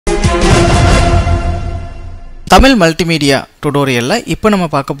Tamil multimedia டுடோரியல்ல இப்போ நம்ம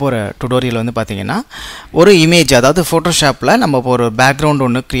பார்க்க போற டுடோரியல் வந்து பாத்தீங்கன்னா ஒரு இமேஜ் அதாவது போட்டோஷாப்ல நம்ம ஒரு பேக்ரவுண்ட்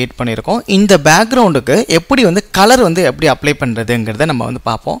ஒன்னு கிரியேட் பண்ணியிருக்கோம். இந்த பேக்ரவுண்டுக்கு எப்படி வந்து கலர் வந்து எப்படி அப்ளை பண்றதுங்கறதை நம்ம வந்து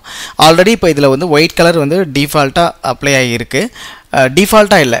பார்ப்போம். ஆல்ரெடி இப்போ இதுல வந்து ஒயிட் கலர் வந்து டிஃபால்ட்டா அப்ளை ஆகி இருக்கு.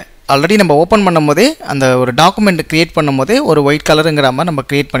 டிஃபால்ட்டா இல்ல, ஆல்ரெடி நம்ம ஓப்பன் பண்ணும்போதே அந்த ஒரு டாக்குமெண்ட் கிரியேட் பண்ணும்போதே ஒரு ஒயிட் கலருங்கிற மாதிரி நம்ம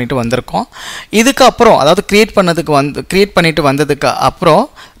கிரியேட் பண்ணிட்டு வந்திருக்கோம். இதுக்கு அப்புறம் அதாவது கிரியேட் பண்ணிட்டு வந்ததுக்கு அப்புறம்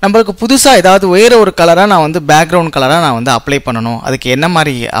நம்மளுக்கு புதுசாக ஏதாவது வேறு ஒரு கலராக நான் வந்து பேக்ரவுண்ட் கலராக நான் வந்து அப்ளை பண்ணணும். அதுக்கு என்ன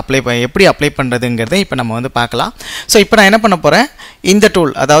மாதிரி எப்படி அப்ளை பண்ணுறதுங்கிறத இப்போ நம்ம வந்து பார்க்கலாம். ஸோ இப்போ நான் என்ன பண்ண போகிறேன், இந்த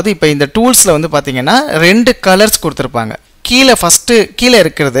டூல் அதாவது இப்போ இந்த டூல்ஸில் வந்து பார்த்தீங்கன்னா 2 கலர்ஸ் கொடுத்துருப்பாங்க. கீழே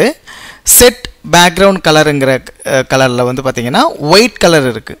இருக்கிறது செட் பேக்ரவுண்ட் கலருங்கிற கலரில் வந்து பார்த்தீங்கன்னா ஒயிட் கலர்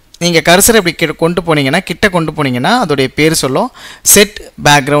இருக்குது. நீங்கள் கர்சர் இப்படி கிட்ட கொண்டு போனீங்கன்னா அதோடைய பேர் சொல்லும் செட்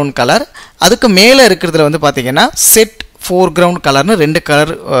பேக்ரவுண்ட் கலர். அதுக்கு மேலே இருக்கிறதுல வந்து பார்த்தீங்கன்னா செட் foreground கலர்னு 2 கலர்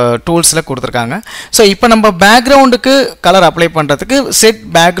டூல்ஸில் கொடுத்துருக்காங்க. ஸோ இப்போ நம்ம பேக்ரவுண்டுக்கு கலர் அப்ளை பண்ணுறதுக்கு செட்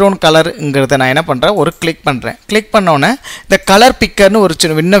பேக்ரவுண்ட் கலருங்கிறத நான் என்ன பண்ணுறேன், ஒரு கிளிக் பண்ணுறேன். கிளிக் பண்ணோன்னே இந்த கலர் பிக்கர்னு ஒரு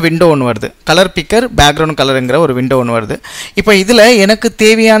சின்ன விண்டோ ஒன்று வருது. கலர் பிக்கர் பேக்ரவுண்ட் கலருங்கிற ஒரு விண்டோ ஒன்று வருது. இப்போ இதில் எனக்கு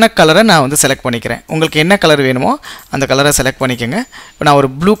தேவையான கலரை நான் வந்து செலக்ட் பண்ணிக்கிறேன். உங்களுக்கு என்ன கலர் வேணுமோ அந்த கலரை செலக்ட் பண்ணிக்கோங்க. இப்போ நான்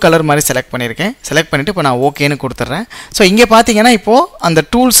ஒரு ப்ளூ கலர் மாதிரி செலக்ட் பண்ணியிருக்கேன். செலக்ட் பண்ணிவிட்டு இப்போ நான் ஓகேன்னு கொடுத்துட்றேன். ஸோ இங்கே பார்த்தீங்கன்னா இப்போது அந்த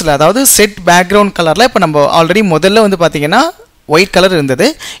டூல்ஸில் அதாவது செட் பேக்ரவுண்ட் கலரில் இப்போ நம்ம ஆல்ரெடி முதல்ல வந்து பார்த்தீங்கன்னா ஒயிட் கலர் இருந்தது.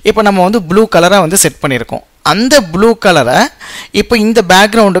 இப்போ நம்ம வந்து ப்ளூ கலராக வந்து செட் பண்ணியிருக்கோம். அந்த ப்ளூ கலரை இப்போ இந்த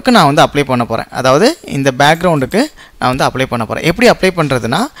பேக்ரவுண்டுக்கு நான் வந்து அப்ளை பண்ண போகிறேன். அதாவது இந்த பேக்ரவுண்டுக்கு நான் வந்து அப்ளை பண்ண போகிறேன். எப்படி அப்ளை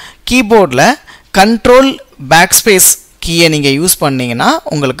பண்ணுறதுனா, கீபோர்டில் கண்ட்ரோல் பேக் ஸ்பேஸ் கீயை நீங்கள் யூஸ் பண்ணிங்கன்னா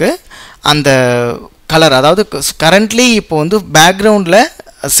உங்களுக்கு அந்த கலர் அதாவது கரண்ட்லி இப்போ வந்து பேக்ரவுண்டில்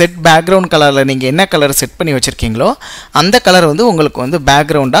செட் பேக்ரவுண்ட் கலரில் நீங்கள் என்ன கலர் செட் பண்ணி வச்சுருக்கீங்களோ அந்த கலர் வந்து உங்களுக்கு வந்து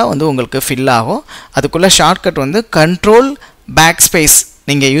பேக்ரவுண்டாக வந்து உங்களுக்கு ஃபில் ஆகும். அதுக்குள்ளே ஷார்ட்கட் வந்து கண்ட்ரோல் பேக் ஸ்பேஸ்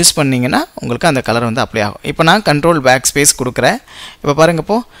நீங்கள் யூஸ் பண்ணிங்கன்னா உங்களுக்கு அந்த கலர் வந்து அப்ளை ஆகும். இப்போ நான் கண்ட்ரோல் பேக் ஸ்பேஸ் கொடுக்குறேன். இப்போ பாருங்கள்,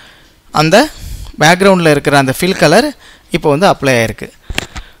 இப்போது அந்த பேக்ரவுண்டில் இருக்கிற அந்த ஃபில் கலர் இப்போ வந்து அப்ளை ஆகிருக்கு.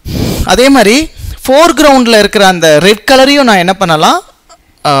 அதே மாதிரி ஃபோர்க்ரவுண்டில் இருக்கிற அந்த ரெட் கலரையும் நான் என்ன பண்ணலாம்,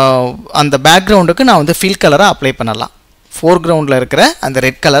 அந்த பேக்ரவுண்டுக்கு நான் வந்து ஃபில் கலராக அப்ளை பண்ணலாம். ஃபோர்க்ரவுண்டில் இருக்கிற அந்த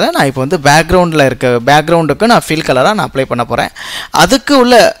ரெட் கலரை நான் இப்போ வந்து பேக்ரவுண்டுக்கு நான் ஃபில் கலராக நான் அப்ளை பண்ண போகிறேன். அதுக்கு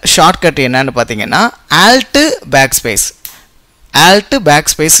உள்ள ஷார்ட்கட் என்னன்னு பார்த்தீங்கன்னா ஆல்ட் பேக்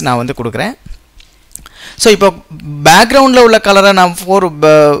ஸ்பேஸ் நான் வந்து கொடுக்குறேன். ஸோ இப்போ பேக்ரவுண்டில் உள்ள கலரை நான்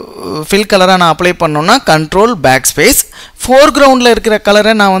ஃபில் கலராக நான் அப்ளை பண்ணோன்னா கண்ட்ரோல் பேக் ஸ்பேஸ், ஃபோர்க்ரவுண்டில் இருக்கிற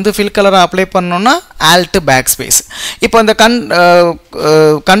கலரை நான் வந்து ஃபில் கலராக அப்ளை பண்ணோன்னா ஆல்ட் பேக் ஸ்பேஸ். இப்போ அந்த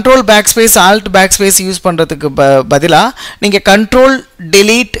control back space alt back space use பண்ணுறதுக்கு பதிலாக நீங்கள் control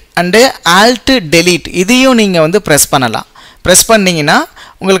delete and alt delete இதையும் நீங்கள் வந்து ப்ரெஸ் பண்ணலாம். ப்ரெஸ் பண்ணிங்கன்னா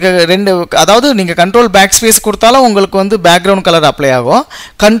உங்களுக்கு அதாவது நீங்கள் கண்ட்ரோல் பேக் ஸ்பேஸ் கொடுத்தாலும் உங்களுக்கு வந்து பேக்ரவுண்ட் கலர் அப்ளை ஆகும்.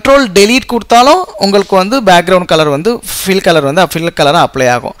 கண்ட்ரோல் டெலீட் கொடுத்தாலும் உங்களுக்கு வந்து பேக்ரவுண்ட் கலர் வந்து ஃபில் கலராக அப்ளை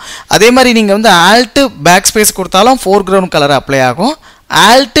ஆகும். அதே மாதிரி நீங்கள் வந்து ஆல்ட் பேக் ஸ்பேஸ் கொடுத்தாலும் ஃபோர்க்ரவுண்ட் கலர் அப்ளை ஆகும்.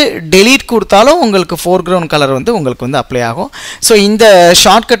 ஆல்ட் டெலீட் கொடுத்தாலும் உங்களுக்கு ஃபோர்க்ரவுண்ட் கலர் வந்து உங்களுக்கு வந்து அப்ளை ஆகும். ஸோ இந்த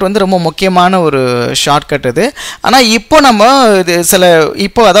ஷார்ட்கட் வந்து ரொம்ப முக்கியமான ஒரு ஷார்ட்கட் இது. ஆனால் இப்போ நம்ம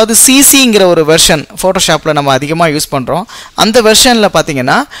இப்போ அதாவது சிசிங்கிற ஒரு வெர்ஷன் ஃபோட்டோஷாப்பில் நம்ம அதிகமாக யூஸ் பண்ணுறோம். அந்த வெர்ஷனில்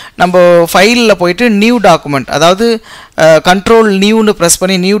பார்த்தீங்கன்னா நம்ம ஃபைலில் போயிட்டு நியூ டாக்குமெண்ட் அதாவது கண்ட்ரோல் நியூன்னு ப்ரெஸ்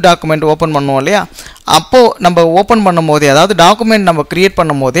பண்ணி நியூ டாக்குமெண்ட் ஓப்பன் பண்ணுவோம் இல்லையா, அப்போது நம்ம ஓப்பன் பண்ணும் போதே அதாவது டாக்குமெண்ட் நம்ம க்ரியேட்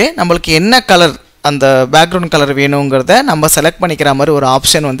பண்ணும் போதே நம்மளுக்கு என்ன கலர் அந்த பேக்ரவுண்ட் கலர் வேணுங்கிறத நம்ம செலக்ட் பண்ணிக்கிற மாதிரி ஒரு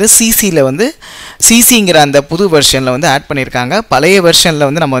ஆப்ஷன் வந்து சிசிங்கிற அந்த புது வெர்ஷனில் வந்து ஆட் பண்ணியிருக்காங்க. பழைய வெர்ஷனில்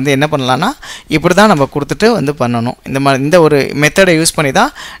வந்து நம்ம வந்து என்ன பண்ணலான்னா இப்படி தான் நம்ம கொடுத்துட்டு வந்து பண்ணணும். இந்த ஒரு மெத்தடை யூஸ் பண்ணி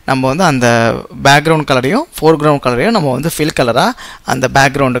தான் நம்ம வந்து அந்த பேக்ரவுண்ட் கலரையும் ஃபோர்க்ரவுண்ட் கலரையும் நம்ம வந்து ஃபில் கலராக அந்த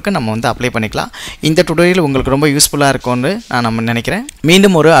பேக்ரவுண்டுக்கு நம்ம வந்து அப்ளை பண்ணிக்கலாம். இந்த டுடோரியல் உங்களுக்கு ரொம்ப யூஸ்ஃபுல்லாக இருக்கும்னு நான் நினைக்கிறேன்.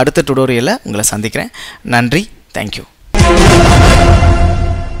 மீண்டும் ஒரு அடுத்த டுடோரியலில் உங்களை சந்திக்கிறேன். நன்றி, தேங்க்யூ.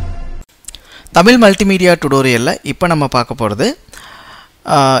 தமிழ் மல்டிமீடியா டுடோரியலில் இப்போ நம்ம பார்க்க போகிறது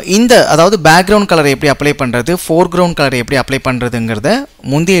அதாவது பேக்ரவுண்ட் கலரை எப்படி அப்ளை பண்ணுறது, ஃபோர்க்ரவுண்ட் கலரை எப்படி அப்ளை பண்ணுறதுங்கிறத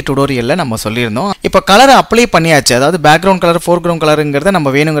முந்தைய டுடோரியலில் நம்ம சொல்லியிருந்தோம். இப்போ கலரை அப்ளை பண்ணியாச்சு, அதாவது பேக்ரவுண்ட் கலர் ஃபோர்க்ரவுண்ட் கலருங்கிறத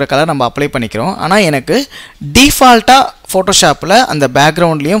நம்ம வேணுங்கிற கலர் நம்ம அப்ளை பண்ணிக்கிறோம். ஆனால் எனக்கு டிஃபால்ட்டாக ஃபோட்டோஷாப்பில் அந்த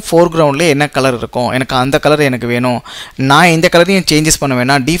பேக்ரவுண்ட்லேயும் ஃபோர்க்ரவுண்ட்லேயும் என்ன கலர் இருக்கும், எனக்கு அந்த கலர் எனக்கு வேணும், நான் இந்த கலரையும் சேஞ்சஸ் பண்ண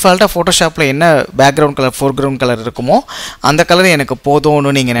வேணாம், டிஃபால்ட்டாக ஃபோட்டோஷாப்பில் என்ன பேக்ரவுண்ட் கலர் ஃபோர்க்ரவுண்ட் கலர் இருக்குமோ அந்த கலர் எனக்கு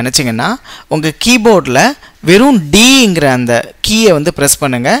போதும்னு நீங்கள் நினச்சிங்கன்னா உங்கள் கீபோர்டில் வெறும் டிங்கிற அந்த கீயை வந்து ப்ரெஸ்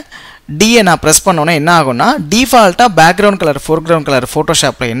பண்ணுங்கள். டியை நான் ப்ரெஸ் பண்ணோன்னா என்ன ஆகும்னா டிஃபால்ட்டாக பேக்ரவுண்ட் கலர் ஃபோர்க்ரவுண்ட் கலர்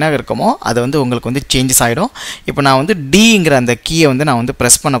ஃபோட்டோஷாப்பில் என்ன இருக்குமோ அது வந்து உங்களுக்கு வந்து சேஞ்சஸ் ஆகிடும். இப்போ நான் வந்து டிங்கிற அந்த கீயை வந்து நான் வந்து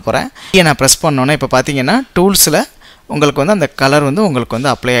ப்ரெஸ் பண்ண போகிறேன். கீயை நான் ப்ரெஸ் பண்ணோன்னா இப்போ பார்த்தீங்கன்னா டூல்ஸில் உங்களுக்கு வந்து அந்த கலர் வந்து உங்களுக்கு வந்து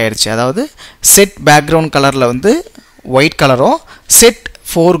அப்ளை ஆயிடுச்சு. அதாவது செட் பேக்ரவுண்ட் கலரில் வந்து ஒயிட் கலரும் செட்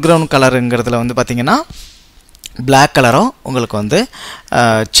ஃபோர்க்ரவுண்ட் கலருங்கிறதுல வந்து பார்த்தீங்கன்னா black கலரும் உங்களுக்கு வந்து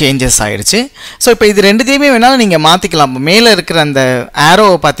சேஞ்சஸ் ஆயிடுச்சு. ஸோ இப்போ இது ரெண்டுத்தையுமே வேணாலும் நீங்கள் மாற்றிக்கலாம். மேலே இருக்கிற அந்த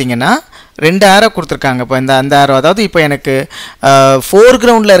ஆரோவை பார்த்தீங்கன்னா 2 ஆரோ கொடுத்துருக்காங்க. இப்போ அந்த ஆரோ அதாவது இப்போ எனக்கு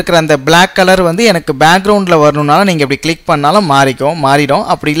ஃபோர்க்ரவுண்டில் இருக்கிற அந்த black கலர் வந்து எனக்கு பேக்ரவுண்டில் வரணுன்னாலும் நீங்கள் இப்படி கிளிக் பண்ணாலும் மாறிடும்.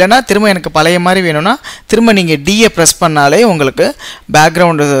 அப்படி இல்லைனா திரும்ப எனக்கு பழைய மாதிரி வேணும்னா திரும்ப நீங்கள் டியை ப்ரெஸ் பண்ணாலே உங்களுக்கு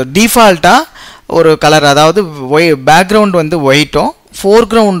பேக்ரவுண்டு டிஃபால்ட்டாக ஒரு கலர், அதாவது பேக்ரவுண்ட் வந்து ஒயிட்டும்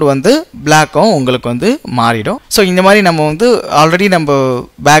ஃபோர்க்ரவுண்ட் வந்து பிளாக்கும் உங்களுக்கு வந்து மாறிடும். ஸோ இந்த மாதிரி நம்ம வந்து ஆல்ரெடி நம்ம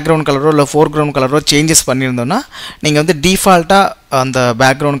பேக்ரவுண்ட் கலரோ இல்லை ஃபோர்க்ரவுண்ட் கலரோ சேஞ்சஸ் பண்ணியிருந்தோம்னா நீங்கள் வந்து டிஃபால்ட்டாக அந்த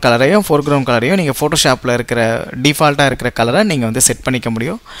பேக்ரவுண்ட் கலரையும் ஃபோர்க்ரவுண்ட் கலரையும் நீங்கள் ஃபோட்டோஷாப்பில் இருக்கிற டிஃபால்ட்டாக இருக்கிற கலரை நீங்கள் வந்து செட் பண்ணிக்க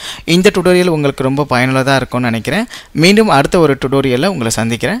முடியும். இந்த டுடோரியல் உங்களுக்கு ரொம்ப பயனுள்ளதாக இருக்கும்னு நினைக்கிறேன். மீண்டும் அடுத்த ஒரு டுடோரியலில் உங்களை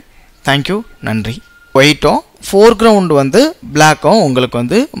சந்திக்கிறேன். தேங்க்யூ, நன்றி. ஒயிட்டும் ஃபோர்க்ரவுண்ட் வந்து பிளாக்கும் உங்களுக்கு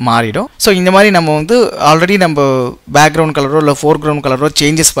வந்து மாறிடும். ஸோ இந்த மாதிரி நம்ம வந்து ஆல்ரெடி நம்ம பேக்ரவுண்ட் கலரோ இல்லை ஃபோர்க்ரவுண்ட் கலரோ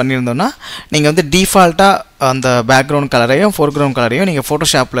சேஞ்சஸ் பண்ணியிருந்தோம்னா நீங்கள் வந்து டிஃபால்ட்டாக அந்த பேக்ரவுண்ட் கலரையும் ஃபோர்க்ரவுண்ட் கலரையும் நீங்கள்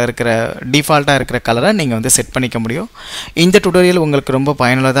ஃபோட்டோஷாப்பில் இருக்கிற டிஃபால்ட்டாக இருக்கிற கலரை நீங்கள் வந்து செட் பண்ணிக்க முடியும். இந்த டுடோரியல் உங்களுக்கு ரொம்ப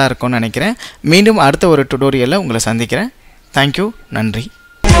பயனுள்ளதாக இருக்கும்னு நினைக்கிறேன். மீண்டும் அடுத்த ஒரு டுடோரியலில் உங்களை சந்திக்கிறேன். தேங்க்யூ, நன்றி.